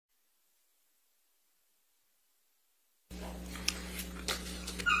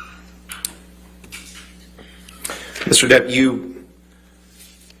Mr. Depp, you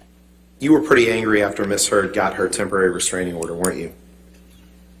were pretty angry after Miss Heard got her temporary restraining order, weren't you?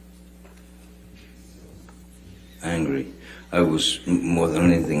 Angry. I was, more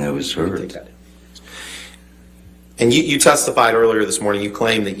than anything, I was hurt. And you testified earlier this morning, you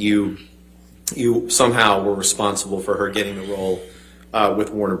claimed that you somehow were responsible for her getting the role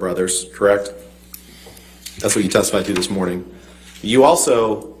with Warner Brothers, correct? That's what you testified to this morning. You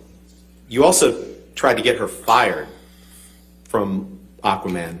also tried to get her fired from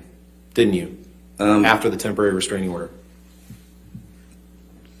Aquaman, didn't you? After the temporary restraining order.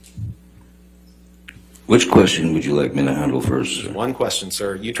 Which question would you like me to handle first, sir? One question,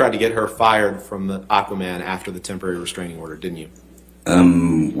 sir. You tried to get her fired from the Aquaman after the temporary restraining order, didn't you?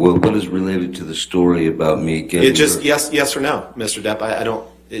 Well, what is related to the story about me getting It just her? yes or no, Mr. Depp. I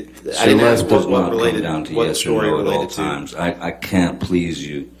So didn't life ask does what not related, come down to what yes story or no at all related to. times. I can't please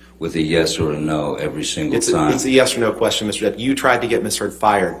you with a yes or a no every single time. It's a yes or no question, Mr. Depp. You tried to get Miss Heard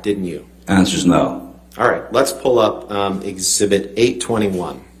fired, didn't you? Answer's no. All right, let's pull up Exhibit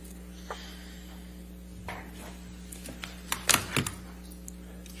 821.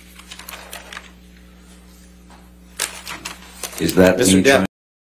 Is that Mr. me Depp.